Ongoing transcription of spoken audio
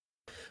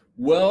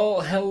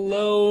Well,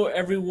 hello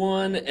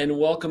everyone, and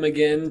welcome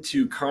again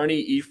to Carney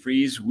E.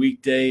 Free's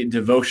weekday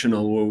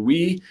devotional, where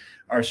we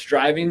are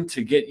striving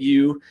to get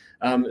you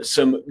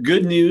some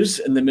good news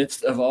in the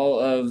midst of all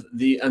of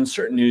the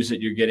uncertain news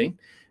that you're getting.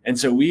 And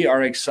so we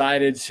are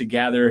excited to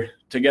gather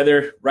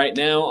together right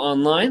now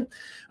online.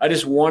 I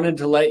just wanted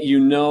to let you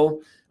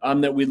know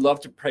that we'd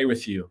love to pray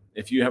with you.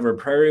 If you have a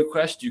prayer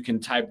request, you can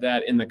type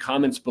that in the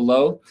comments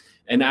below,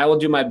 and I will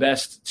do my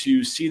best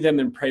to see them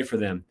and pray for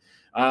them.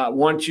 I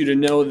want you to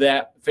know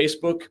that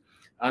Facebook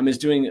is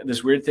doing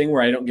this weird thing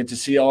where I don't get to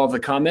see all of the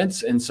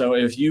comments. And so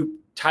if you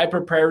type a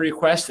prayer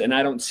request and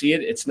I don't see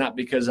it, it's not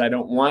because I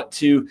don't want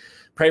to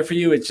pray for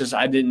you. It's just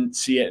I didn't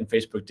see it and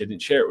Facebook didn't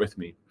share it with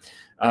me.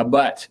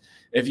 But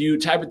if you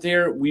type it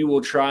there, we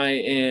will try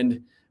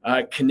and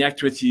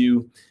connect with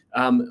you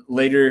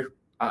later.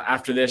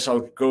 After this,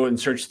 I'll go and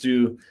search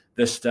through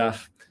this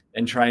stuff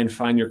and try and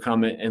find your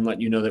comment and let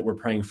you know that we're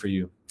praying for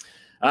you.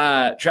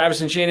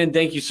 Travis and Shannon,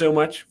 thank you so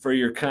much for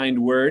your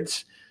kind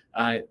words.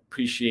 I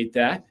appreciate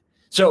that.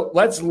 So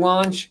let's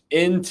launch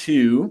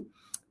into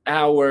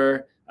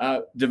our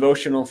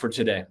devotional for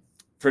today.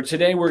 For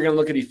today, we're going to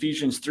look at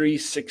Ephesians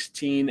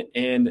 3:16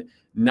 and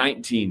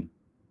 19.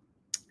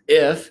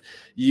 If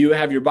you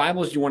have your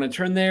Bibles, you want to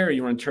turn there, or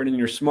you want to turn in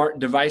your smart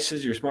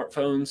devices, your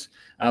smartphones,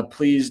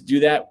 please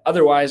do that.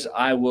 Otherwise,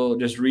 I will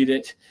just read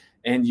it,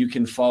 and you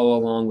can follow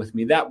along with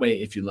me that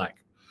way if you like.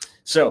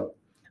 So,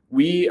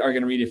 we are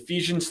going to read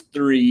Ephesians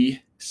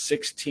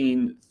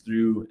 3:16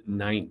 through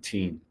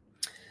 19.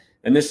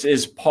 And this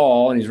is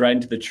Paul, and he's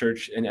writing to the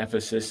church in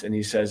Ephesus, and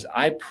he says,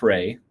 I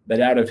pray that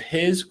out of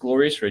his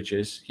glorious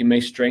riches he may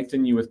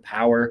strengthen you with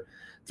power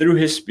through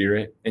his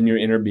Spirit in your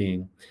inner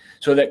being,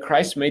 so that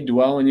Christ may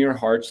dwell in your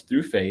hearts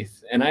through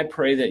faith. And I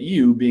pray that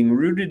you, being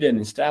rooted and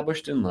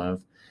established in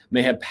love,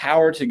 may have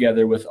power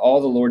together with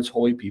all the Lord's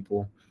holy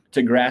people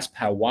to grasp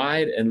how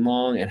wide and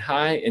long and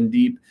high and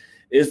deep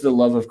is the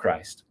love of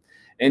Christ,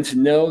 and to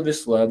know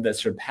this love that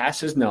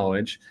surpasses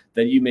knowledge,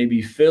 that you may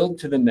be filled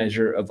to the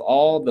measure of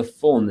all the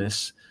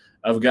fullness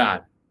of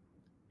God.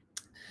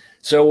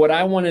 So what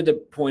I wanted to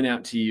point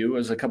out to you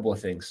is a couple of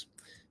things.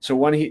 So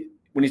when he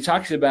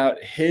talks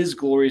about his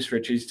glorious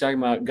riches, he's talking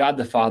about God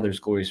the Father's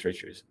glorious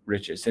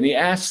riches. And he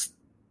asks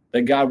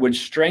that God would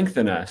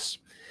strengthen us.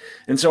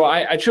 And so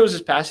I chose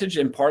this passage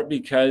in part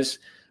because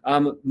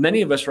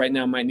many of us right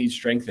now might need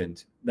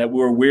strengthened, that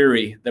we're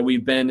weary, that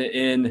we've been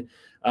in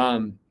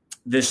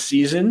this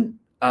season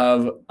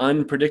of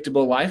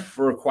unpredictable life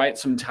for quite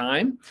some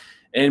time,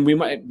 and we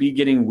might be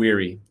getting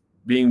weary,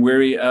 being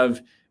weary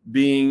of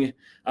being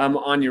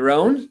on your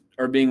own,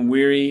 or being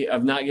weary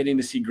of not getting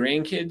to see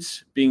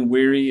grandkids, being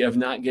weary of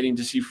not getting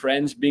to see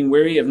friends, being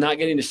weary of not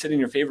getting to sit in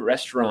your favorite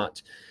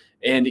restaurant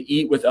and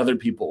eat with other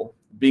people,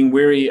 being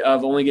weary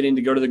of only getting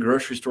to go to the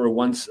grocery store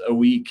once a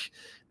week,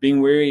 being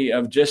weary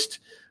of just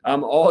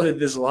all that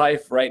this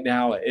life right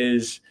now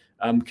is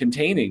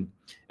containing.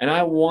 And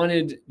I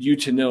wanted you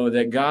to know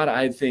that God,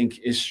 I think,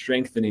 is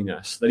strengthening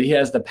us, that he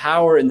has the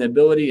power and the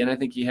ability, and I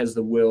think he has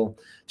the will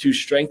to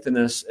strengthen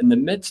us in the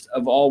midst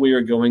of all we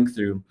are going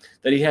through,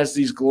 that he has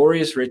these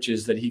glorious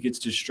riches that he gets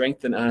to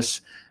strengthen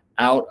us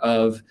out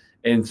of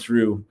and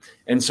through.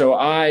 And so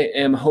I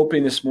am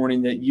hoping this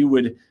morning that you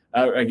would,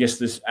 I guess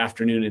this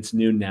afternoon, it's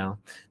noon now,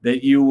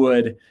 that you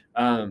would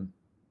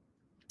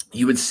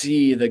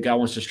see that God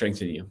wants to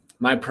strengthen you.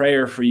 My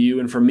prayer for you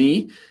and for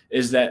me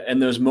is that in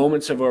those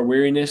moments of our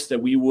weariness,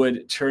 that we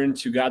would turn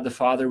to God the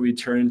Father, we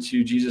turn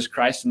to Jesus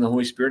Christ and the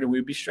Holy Spirit, and we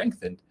would be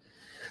strengthened.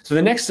 So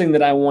the next thing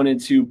that I wanted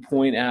to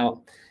point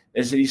out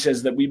is that he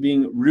says that we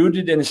being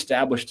rooted and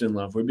established in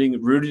love. We're being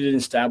rooted and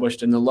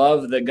established in the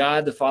love that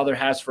God the Father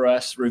has for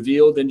us,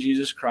 revealed in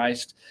Jesus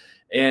Christ,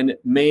 and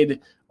made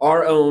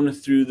our own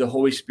through the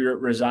Holy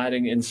Spirit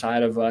residing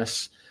inside of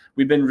us.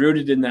 We've been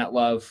rooted in that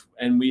love,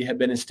 and we have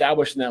been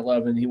established in that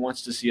love, and he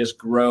wants to see us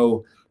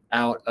grow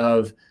out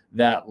of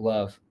that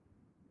love.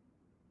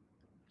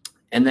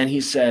 And then he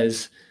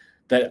says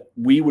that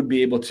we would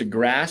be able to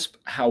grasp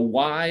how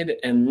wide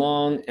and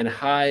long and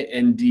high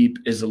and deep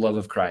is the love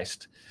of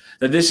Christ.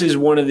 That this is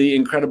one of the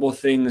incredible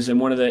things, and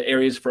one of the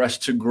areas for us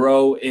to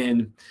grow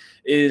in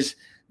is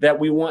that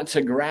we want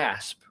to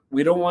grasp.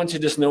 We don't want to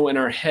just know in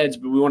our heads,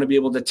 but we want to be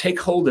able to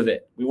take hold of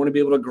it. We want to be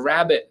able to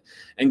grab it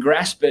and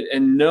grasp it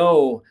and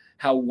know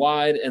how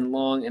wide and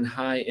long and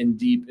high and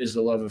deep is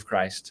the love of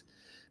Christ.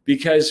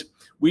 Because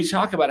we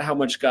talk about how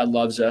much God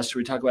loves us.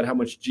 We talk about how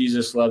much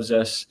Jesus loves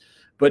us.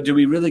 But do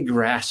we really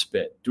grasp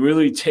it? Do we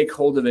really take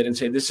hold of it and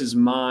say, this is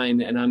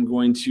mine, and I'm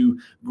going to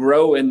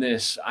grow in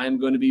this. I'm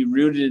going to be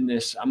rooted in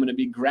this. I'm going to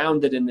be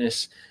grounded in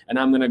this, and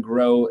I'm going to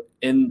grow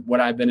in what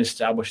I've been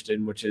established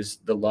in, which is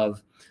the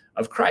love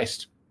of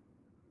Christ.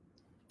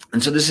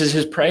 And so this is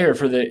his prayer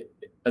for the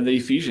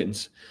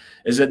Ephesians,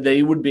 is that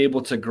they would be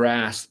able to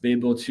grasp, be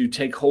able to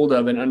take hold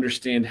of and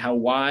understand how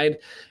wide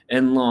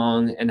and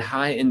long and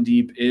high and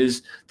deep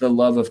is the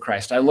love of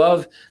Christ. I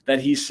love that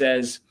he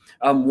says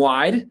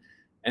wide,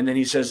 and then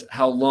he says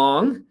how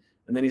long,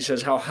 and then he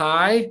says how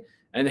high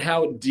and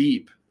how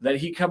deep, that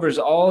he covers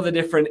all the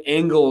different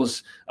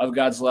angles of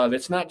God's love.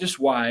 It's not just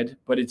wide,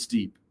 but it's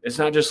deep. It's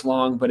not just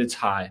long, but it's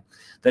high.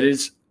 That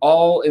it's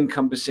all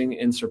encompassing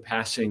and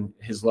surpassing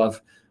his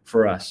love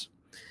for us.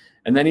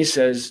 And then he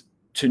says,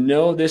 to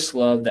know this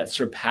love that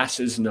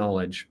surpasses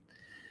knowledge.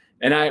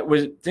 And I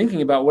was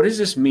thinking about, what does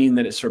this mean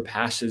that it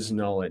surpasses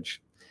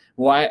knowledge?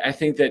 Well, I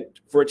think that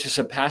for it to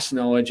surpass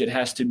knowledge, it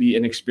has to be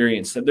an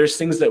experience. That there's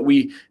things that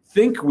we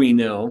think we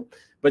know,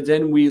 but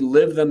then we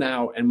live them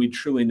out and we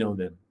truly know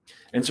them.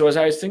 And so as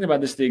I was thinking about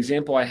this, the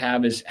example I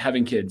have is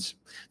having kids.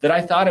 That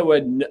I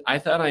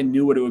thought I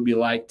knew what it would be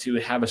like to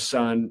have a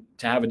son,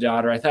 to have a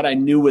daughter. I thought I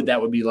knew what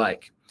that would be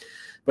like.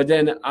 But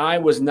then I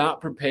was not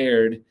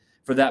prepared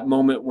for that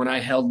moment when I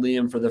held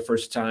Liam for the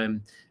first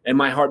time. And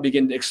my heart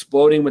began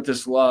exploding with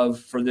this love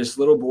for this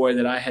little boy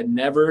that I had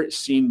never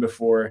seen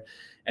before.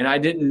 And I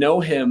didn't know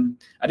him.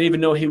 I didn't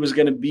even know he was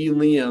going to be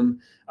Liam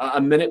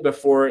a minute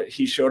before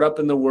he showed up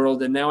in the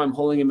world. And now I'm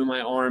holding him in my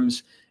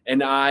arms.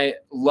 And I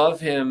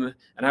love him,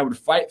 and I would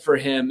fight for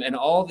him. And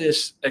all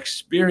this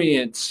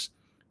experience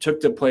took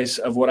the place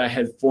of what I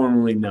had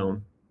formerly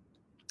known.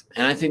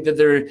 And I think that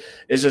there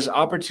is this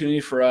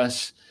opportunity for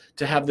us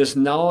to have this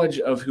knowledge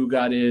of who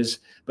God is,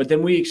 but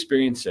then we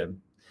experience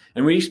him.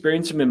 And we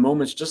experience him in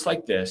moments just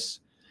like this,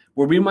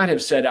 where we might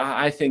have said,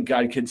 I think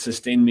God could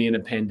sustain me in a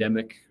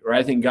pandemic, or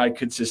I think God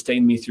could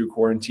sustain me through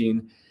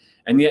quarantine.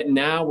 And yet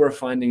now we're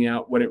finding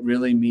out what it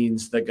really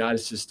means that God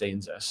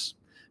sustains us.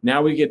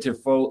 Now we get to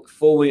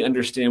fully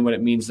understand what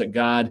it means that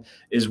God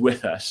is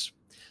with us,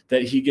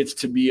 that he gets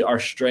to be our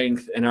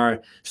strength and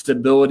our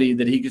stability,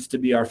 that he gets to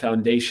be our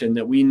foundation,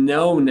 that we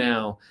know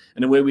now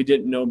in a way we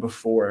didn't know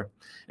before.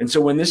 And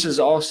so when this is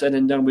all said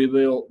and done, we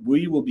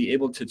will be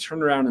able to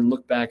turn around and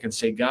look back and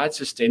say, God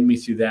sustained me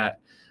through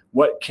that.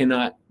 What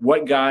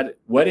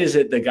is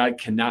it that God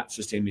cannot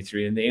sustain me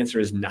through? And the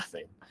answer is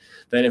nothing.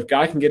 That if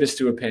God can get us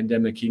through a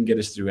pandemic, he can get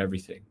us through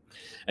everything.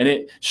 And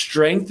it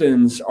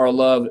strengthens our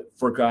love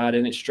for God,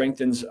 and it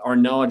strengthens our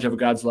knowledge of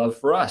God's love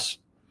for us.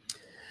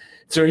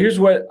 So here's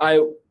what I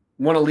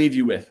want to leave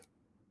you with,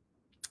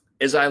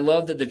 is I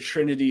love that the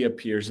Trinity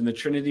appears, and the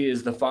Trinity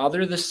is the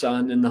Father, the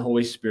Son, and the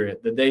Holy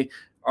Spirit, that they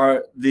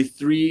are the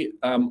three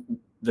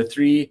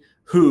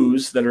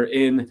who's that are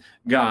in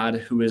God,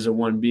 who is a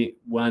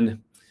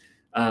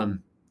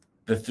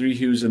the three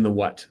who's and the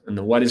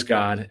what is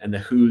God, and the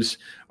who's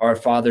are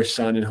Father,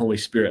 Son, and Holy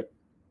Spirit.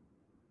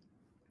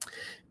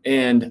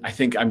 And I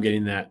think I'm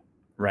getting that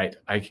right.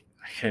 I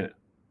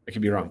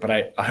could be wrong, but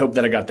I hope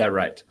that I got that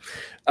right.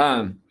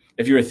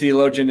 If you're a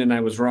theologian and I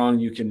was wrong,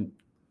 you can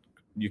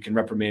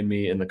reprimand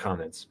me in the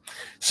comments.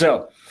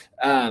 So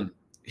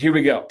here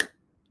we go.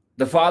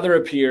 The Father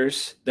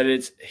appears, that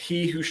it's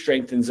he who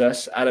strengthens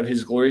us out of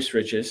his glorious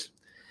riches.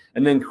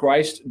 And then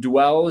Christ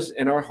dwells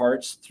in our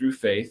hearts through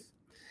faith.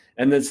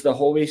 And it's the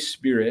Holy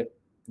Spirit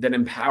that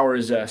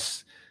empowers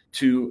us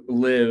to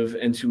live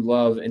and to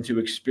love and to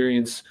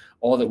experience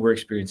all that we're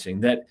experiencing.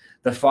 That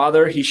the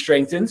Father, he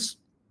strengthens,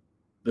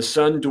 the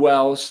Son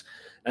dwells,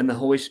 and the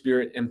Holy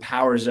Spirit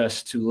empowers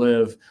us to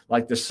live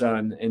like the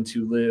Son and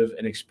to live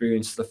and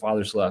experience the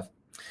Father's love.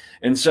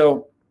 And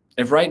so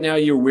if right now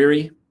you're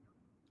weary,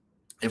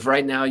 if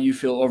right now you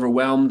feel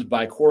overwhelmed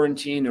by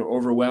quarantine or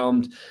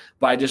overwhelmed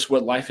by just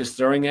what life is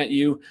throwing at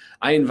you,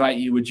 I invite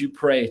you, would you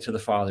pray to the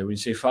Father? Would you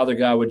say, Father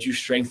God, would you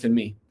strengthen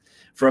me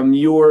from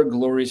your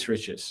glorious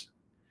riches?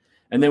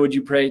 And then would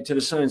you pray to the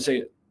Son and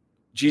say,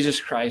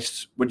 Jesus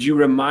Christ, would you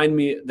remind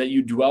me that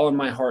you dwell in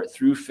my heart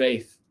through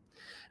faith?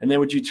 And then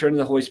would you turn to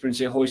the Holy Spirit and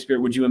say, Holy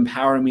Spirit, would you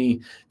empower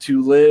me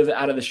to live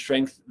out of the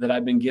strength that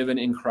I've been given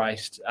in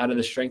Christ, out of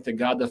the strength that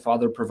God the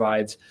Father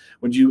provides?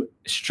 Would you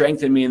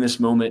strengthen me in this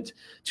moment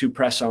to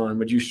press on?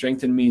 Would you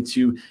strengthen me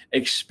to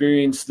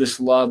experience this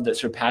love that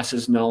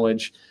surpasses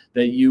knowledge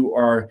that you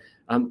are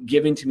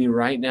giving to me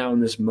right now in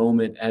this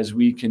moment as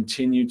we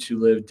continue to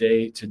live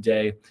day to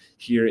day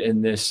here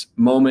in this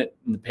moment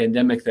in the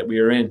pandemic that we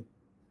are in?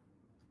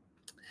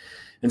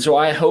 And so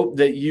I hope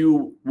that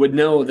you would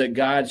know that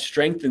God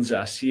strengthens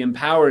us, he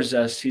empowers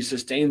us, he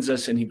sustains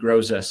us, and he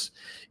grows us.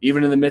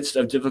 Even in the midst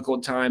of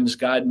difficult times,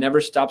 God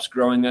never stops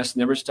growing us,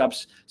 never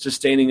stops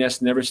sustaining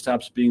us, never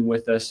stops being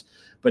with us,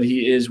 but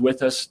he is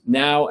with us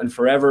now and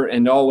forever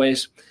and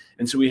always.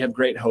 And so we have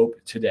great hope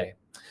today.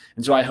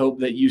 And so I hope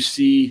that you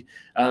see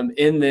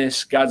in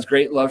this God's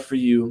great love for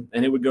you,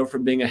 and it would go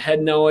from being a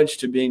head knowledge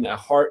to being a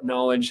heart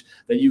knowledge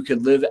that you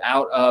could live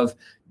out of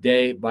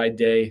day by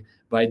day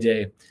by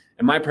day.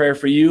 And my prayer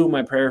for you,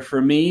 my prayer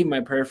for me, my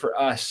prayer for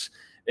us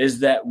is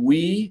that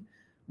we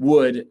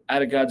would,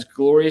 out of God's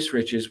glorious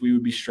riches, we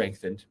would be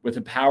strengthened with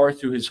the power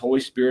through his Holy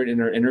Spirit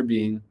in our inner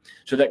being,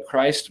 so that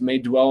Christ may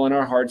dwell in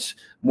our hearts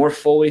more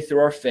fully through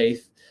our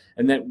faith,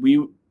 and that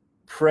we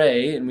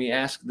pray and we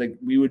ask that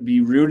we would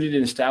be rooted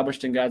and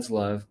established in God's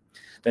love,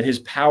 that his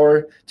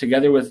power,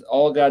 together with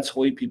all God's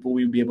holy people,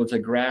 we would be able to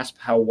grasp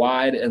how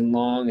wide and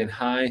long and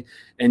high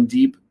and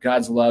deep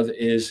God's love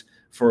is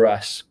for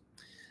us.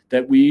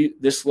 That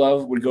this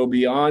love would go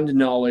beyond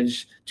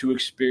knowledge to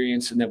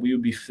experience, and that we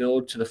would be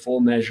filled to the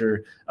full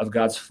measure of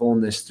God's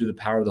fullness through the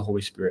power of the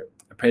Holy Spirit.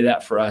 I pray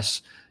that for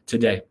us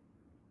today.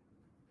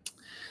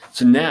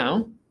 So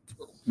now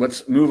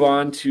let's move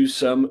on to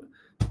some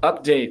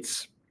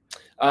Updates.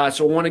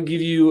 So I want to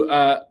give you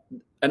an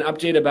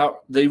update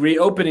about the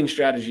reopening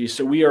strategy.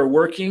 So we are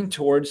working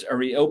towards a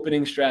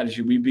reopening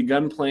strategy. We've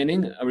begun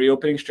planning a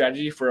reopening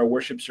strategy for our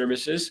worship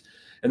services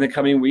in the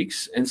coming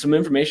weeks. And some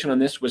information on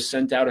this was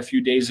sent out a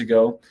few days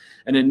ago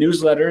in a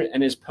newsletter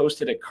and is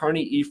posted at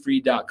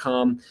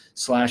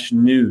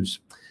kearneyefree.com/news.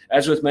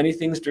 As with many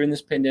things during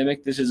this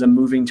pandemic, this is a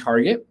moving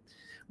target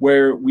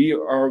where we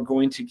are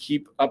going to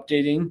keep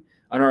updating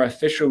on our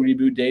official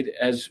reboot date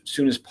as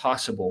soon as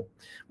possible.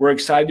 We're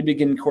excited to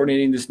begin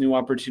coordinating this new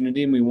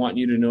opportunity, and we want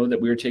you to know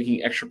that we are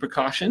taking extra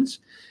precautions,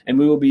 and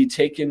we will be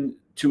taken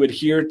to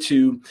adhere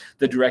to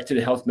the directed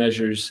health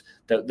measures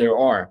that there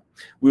are.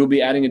 We will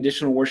be adding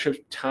additional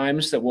worship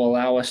times that will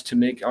allow us to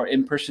make our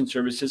in-person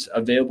services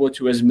available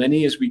to as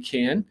many as we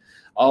can,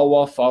 all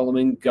while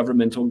following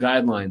governmental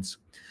guidelines.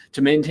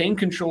 To maintain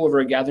control over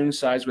a gathering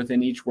size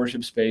within each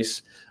worship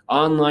space,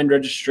 online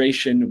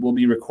registration will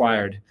be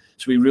required.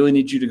 So we really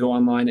need you to go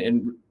online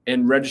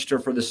and register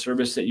for the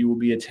service that you will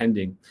be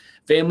attending.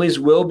 Families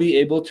will be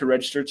able to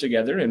register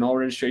together, and all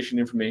registration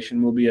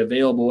information will be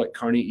available at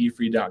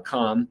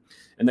kearneyefree.com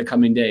in the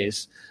coming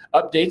days.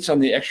 Updates on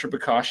the extra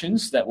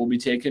precautions that will be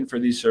taken for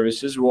these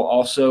services will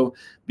also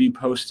be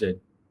posted.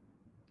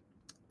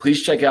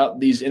 Please check out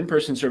these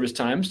in-person service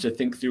times to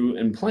think through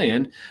and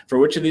plan for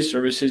which of these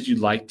services you'd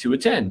like to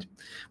attend.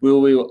 We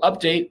will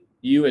update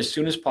you as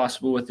soon as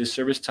possible with the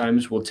service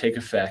times will take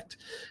effect.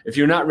 If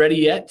you're not ready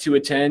yet to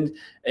attend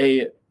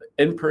a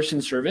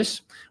in-person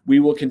service,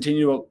 we will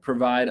continue to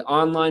provide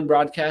online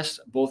broadcasts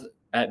both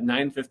at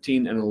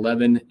 9:15 and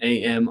 11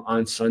 a.m.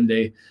 on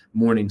Sunday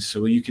mornings.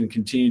 So you can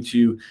continue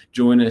to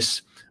join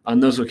us on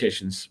those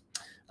locations.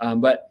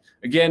 But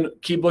again,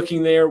 keep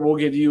looking there. We'll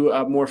give you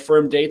more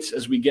firm dates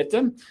as we get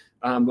them.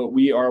 But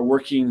we are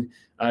working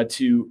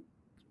to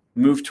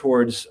move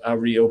towards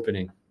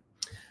reopening.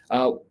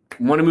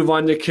 Want to move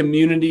on to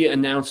community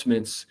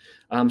announcements.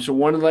 So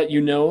want to let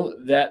you know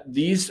that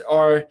these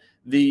are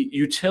the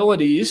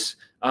utilities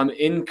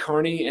in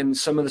Kearney and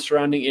some of the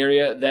surrounding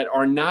area that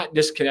are not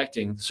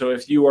disconnecting. So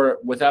if you are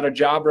without a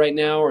job right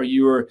now, or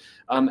you are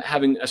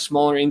having a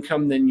smaller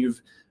income than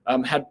you've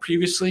had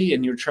previously,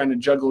 and you're trying to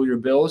juggle your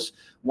bills,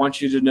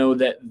 want you to know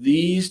that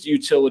these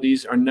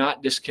utilities are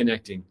not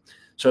disconnecting.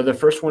 So the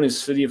first one is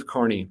City of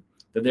Kearney,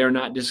 that they are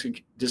not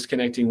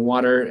disconnecting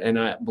water and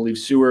I believe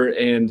sewer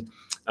and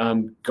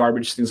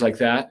garbage, things like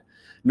that.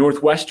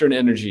 Northwestern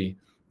Energy,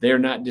 they are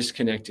not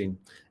disconnecting.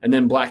 And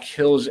then Black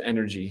Hills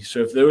Energy. So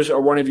if those are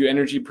one of your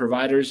energy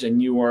providers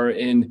and you are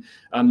in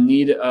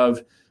need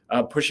of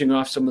pushing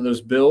off some of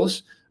those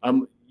bills,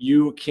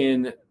 you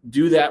can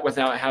do that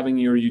without having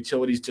your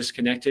utilities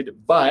disconnected.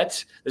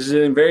 But this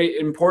is very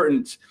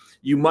important.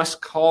 You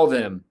must call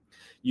them.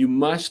 You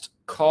must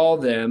call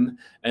them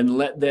and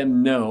let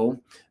them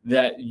know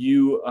that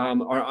you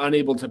are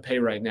unable to pay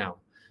right now.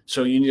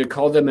 So you need to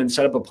call them and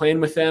set up a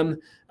plan with them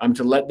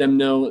to let them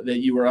know that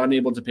you are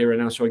unable to pay right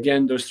now. So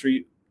again, those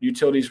three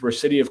utilities were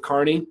City of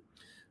Kearney,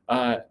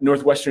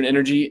 Northwestern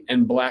Energy,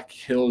 and Black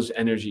Hills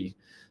Energy.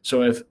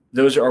 So if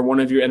those are one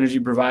of your energy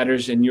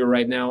providers and you're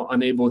right now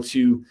unable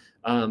to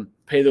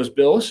pay those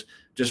bills,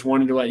 just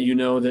wanted to let you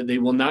know that they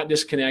will not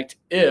disconnect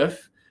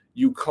if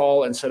you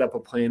call and set up a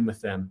plan with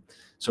them.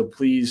 So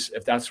please,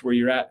 if that's where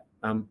you're at,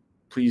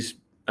 please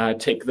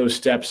take those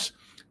steps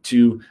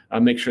to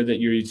make sure that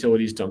your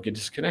utilities don't get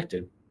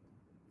disconnected.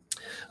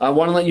 I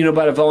want to let you know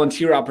about a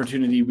volunteer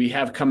opportunity we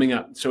have coming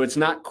up. So it's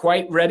not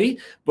quite ready,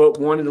 but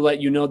wanted to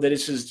let you know that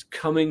this is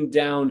coming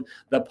down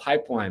the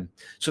pipeline.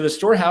 So the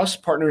Storehouse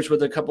partners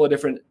with a couple of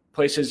different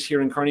places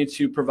here in Kearney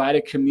to provide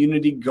a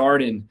community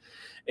garden.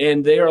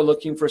 And they are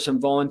looking for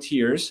some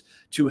volunteers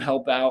to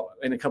help out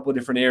in a couple of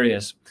different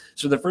areas.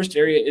 So the first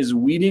area is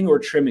weeding or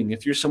trimming.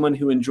 If you're someone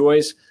who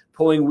enjoys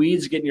pulling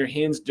weeds, getting your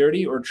hands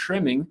dirty, or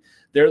trimming,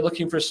 they're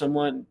looking for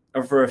someone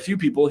or for a few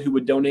people who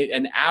would donate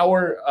an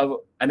hour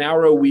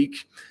a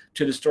week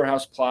to the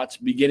Storehouse plots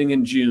beginning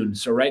in June.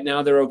 So right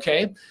now they're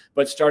okay,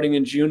 but starting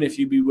in June, if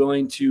you'd be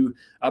willing to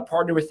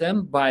partner with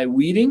them by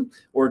weeding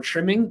or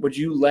trimming, would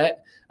you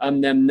let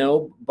them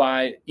know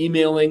by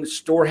emailing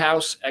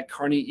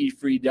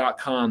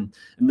storehouse@kearneyefree.com,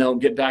 and they'll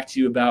get back to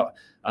you about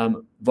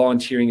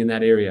volunteering in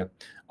that area.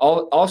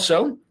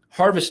 Also,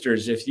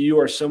 harvesters, if you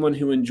are someone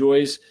who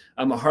enjoys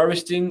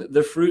harvesting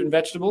the fruit and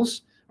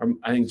vegetables, or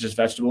I think just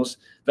vegetables,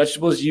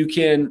 you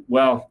can,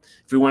 well,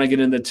 if we want to get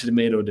into the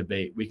tomato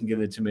debate, we can get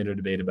into the tomato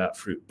debate about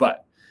fruit,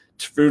 but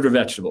fruit or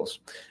vegetables.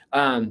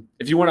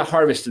 If you want to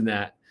harvest in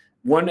that,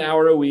 1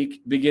 hour a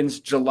week begins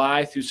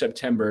July through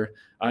September.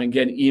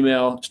 Again,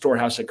 email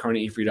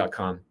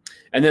storehouse@kearneyefree.com.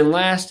 And then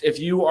last, if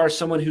you are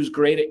someone who's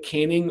great at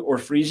canning or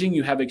freezing,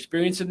 you have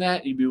experience in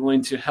that, you'd be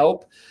willing to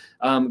help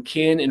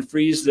can and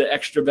freeze the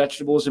extra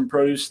vegetables and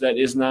produce that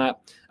is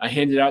not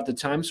handed out at the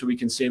time so we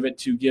can save it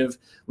to give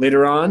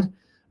later on,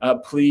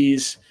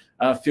 please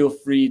feel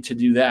free to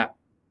do that.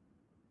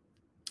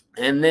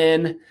 And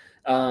then,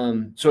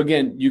 so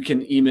again, you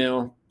can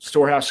email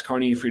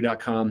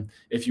storehouse@kearneyefree.com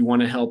if you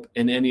want to help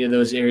in any of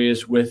those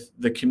areas with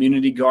the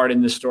community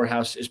garden the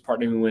Storehouse is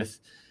partnering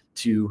with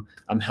to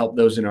help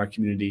those in our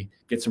community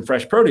get some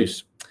fresh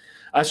produce.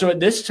 So at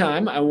this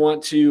time, I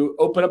want to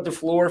open up the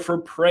floor for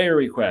prayer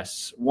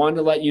requests. One,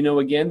 to let you know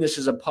again, this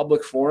is a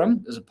public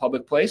forum, this is a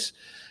public place.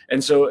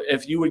 And so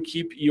if you would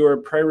keep your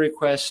prayer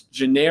requests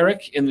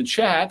generic in the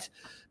chat,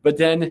 but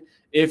then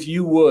if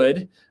you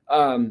would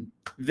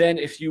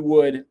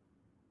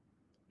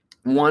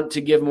want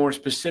to give more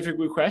specific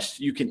requests,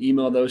 you can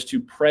email those to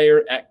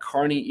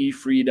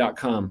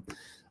prayer@carneyefree.com.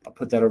 I'll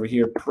put that over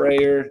here,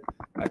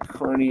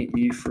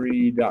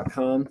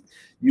 prayer@carneyefree.com.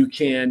 You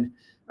can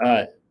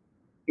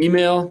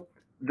email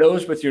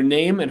those with your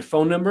name and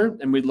phone number,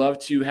 and we'd love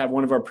to have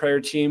one of our prayer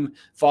team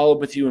follow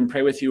up with you and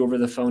pray with you over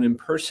the phone in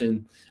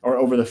person or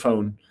over the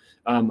phone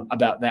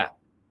about that.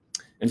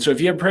 And so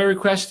if you have prayer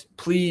requests,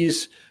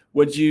 please,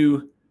 would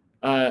you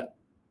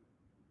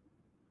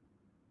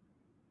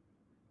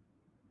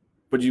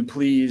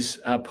please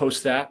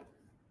post that?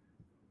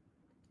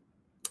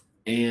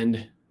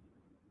 And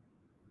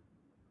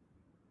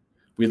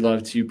we'd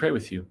love to pray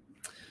with you.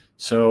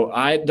 So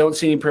I don't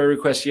see any prayer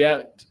requests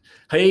yet.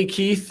 Hey,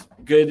 Keith,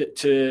 good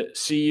to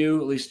see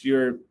you, at least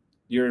your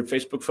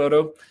Facebook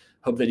photo.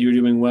 Hope that you're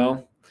doing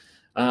well.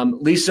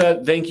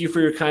 Lisa, thank you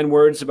for your kind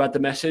words about the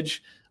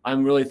message.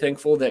 I'm really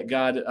thankful that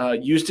God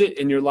used it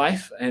in your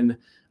life and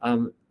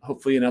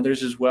hopefully in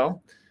others as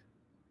well.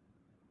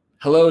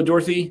 Hello,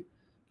 Dorothy.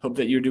 Hope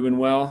that you're doing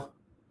well.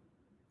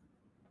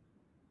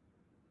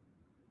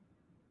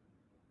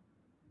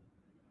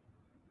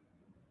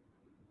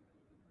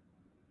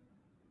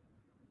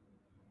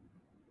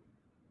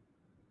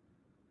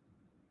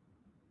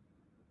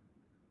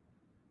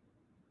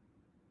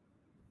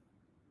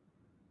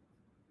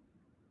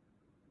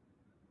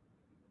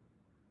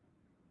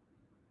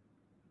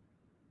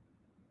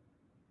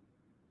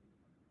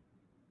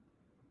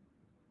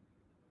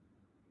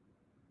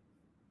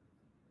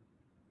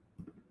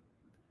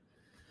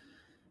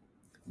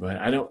 But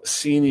I don't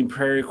see any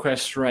prayer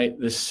requests right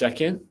this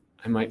second.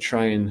 I might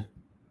try and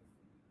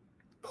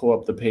pull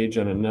up the page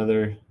on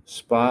another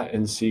spot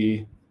and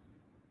see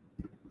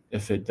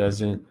if it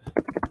doesn't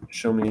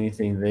show me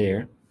anything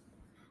there.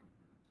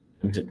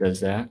 If it does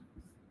that.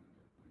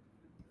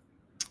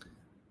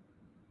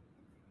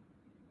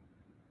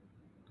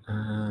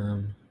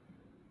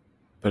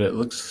 But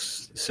it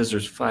says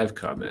there's 5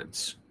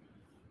 comments.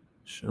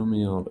 Show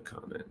me all the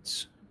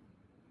comments.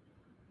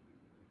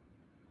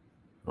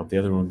 Oh, the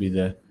other one would be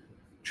the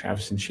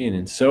Travis and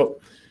Shannon. So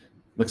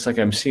looks like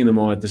I'm seeing them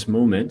all at this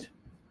moment.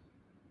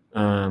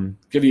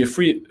 Give you a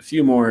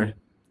few more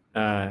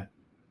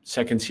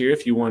seconds here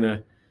if you want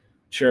to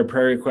share a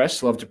prayer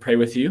request. Love to pray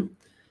with you.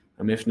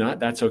 If not,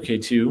 that's okay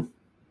too.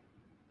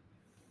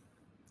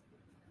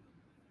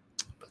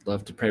 But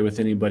love to pray with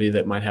anybody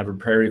that might have a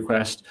prayer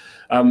request.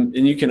 And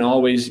you can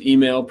always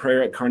email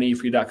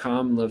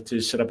prayer@carneyefree.com. Love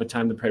to set up a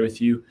time to pray with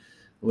you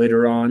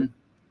later on.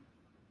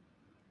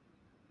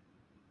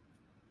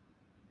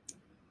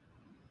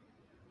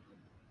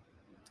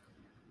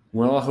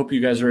 Well, I hope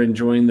you guys are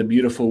enjoying the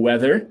beautiful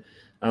weather.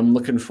 I'm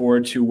looking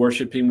forward to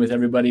worshiping with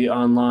everybody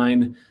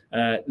online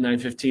at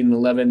 9:15 and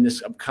 11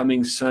 this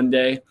upcoming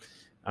Sunday.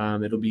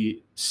 It'll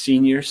be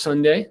Senior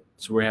Sunday,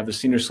 so we have the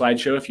senior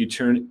slideshow. If you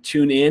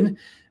tune in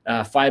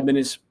 5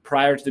 minutes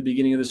prior to the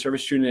beginning of the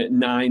service, tune in at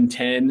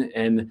 9:10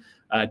 and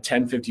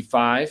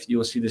 10:55. You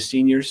will see the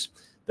seniors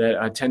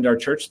that attend our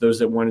church, those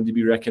that wanted to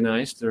be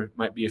recognized. There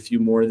might be a few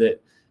more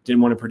that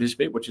didn't want to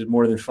participate, which is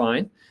more than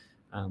fine,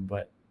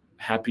 but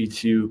happy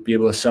to be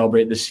able to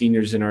celebrate the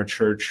seniors in our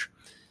church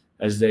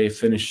as they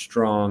finish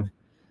strong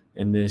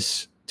in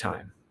this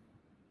time.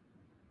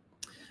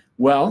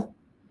 Well,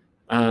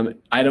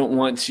 I don't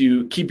want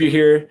to keep you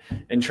here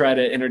and try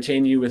to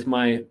entertain you with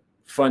my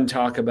fun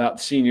talk about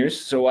seniors.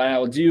 So what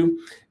I'll do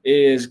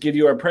is give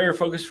you our prayer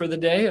focus for the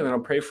day, and then I'll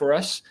pray for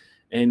us,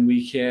 and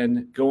we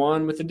can go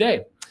on with the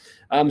day.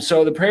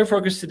 So the prayer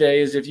focus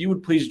today is if you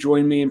would please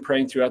join me in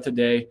praying throughout the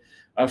day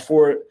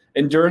for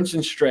endurance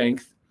and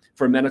strength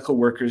for medical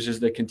workers as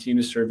they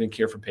continue to serve and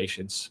care for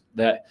patients.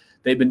 That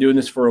they've been doing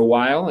this for a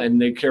while, and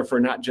they care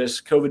for not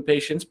just COVID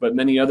patients, but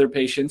many other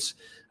patients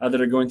that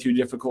are going through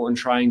difficult and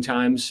trying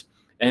times.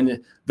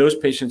 And those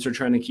patients are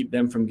trying to keep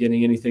them from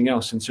getting anything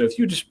else. And so if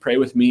you just pray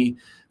with me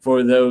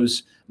for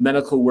those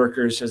medical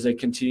workers as they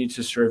continue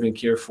to serve and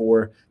care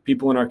for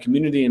people in our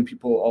community and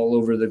people all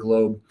over the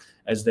globe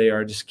as they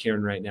are just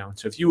caring right now.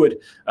 So if you would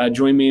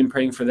join me in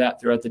praying for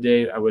that throughout the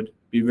day, I would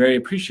be very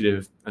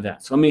appreciative of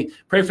that. So let me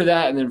pray for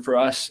that and then for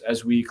us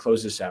as we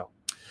close this out.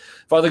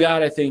 Father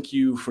God, I thank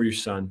you for your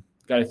Son.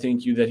 God, I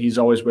thank you that he's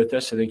always with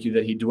us. I thank you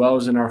that he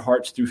dwells in our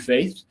hearts through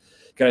faith.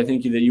 God, I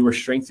thank you that you are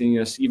strengthening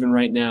us even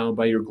right now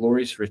by your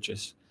glorious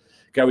riches.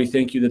 God, we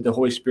thank you that the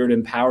Holy Spirit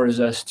empowers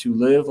us to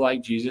live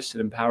like Jesus.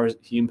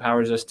 He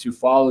empowers us to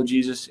follow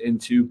Jesus and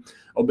to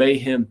obey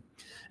him.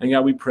 And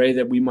God, we pray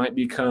that we might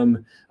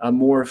become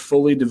more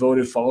fully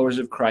devoted followers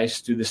of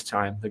Christ through this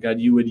time. That God,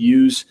 you would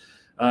use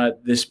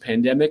this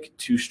pandemic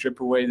to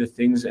strip away the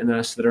things in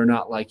us that are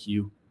not like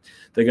you.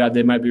 That God,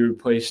 they might be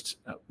replaced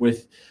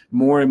with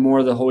more and more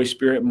of the Holy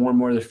Spirit, more and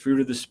more of the fruit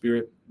of the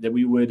Spirit. that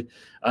we would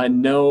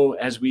know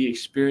as we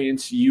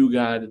experience you,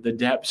 God, the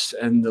depths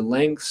and the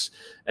lengths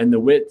and the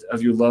width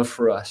of your love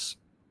for us.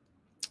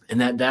 And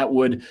that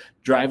would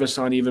drive us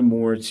on even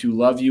more to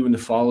love you and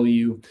to follow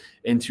you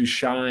and to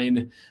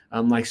shine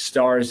like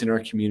stars in our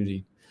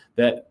community.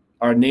 That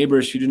our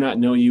neighbors who do not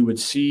know you would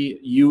see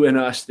you in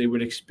us. They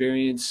would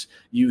experience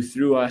you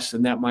through us,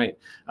 and that might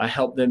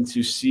help them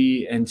to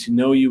see and to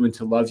know you and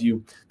to love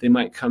you. They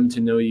might come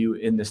to know you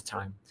in this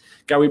time.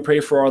 God, we pray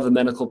for all the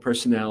medical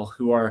personnel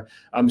who are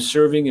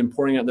serving and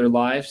pouring out their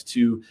lives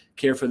to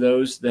care for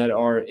those that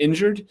are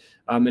injured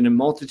in a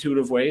multitude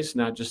of ways,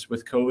 not just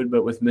with COVID,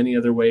 but with many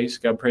other ways.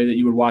 God, pray that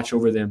you would watch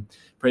over them.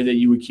 Pray that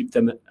you would keep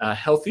them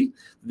healthy.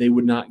 They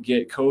would not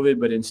get COVID,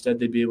 but instead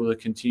they'd be able to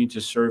continue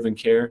to serve and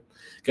care.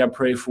 God,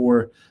 pray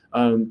for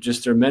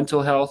just their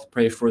mental health.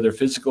 Pray for their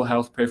physical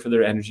health. Pray for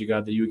their energy,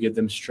 God, that you would give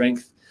them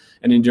strength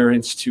and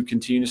endurance to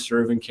continue to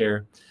serve and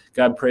care.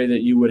 God, pray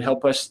that you would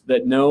help us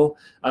that know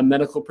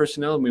medical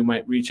personnel, and we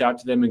might reach out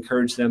to them,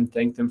 encourage them,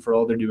 thank them for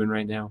all they're doing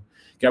right now.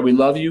 God, we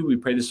love you. We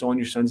pray this all in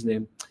your son's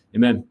name.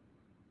 Amen.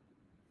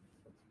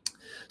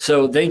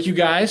 So thank you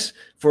guys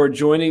for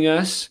joining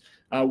us.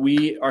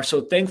 We are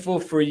so thankful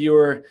for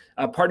your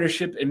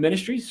partnership in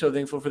ministry, so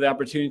thankful for the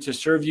opportunity to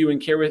serve you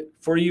and care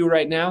for you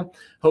right now.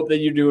 Hope that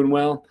you're doing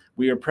well.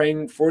 We are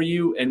praying for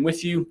you and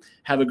with you.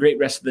 Have a great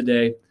rest of the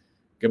day.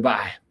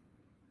 Goodbye.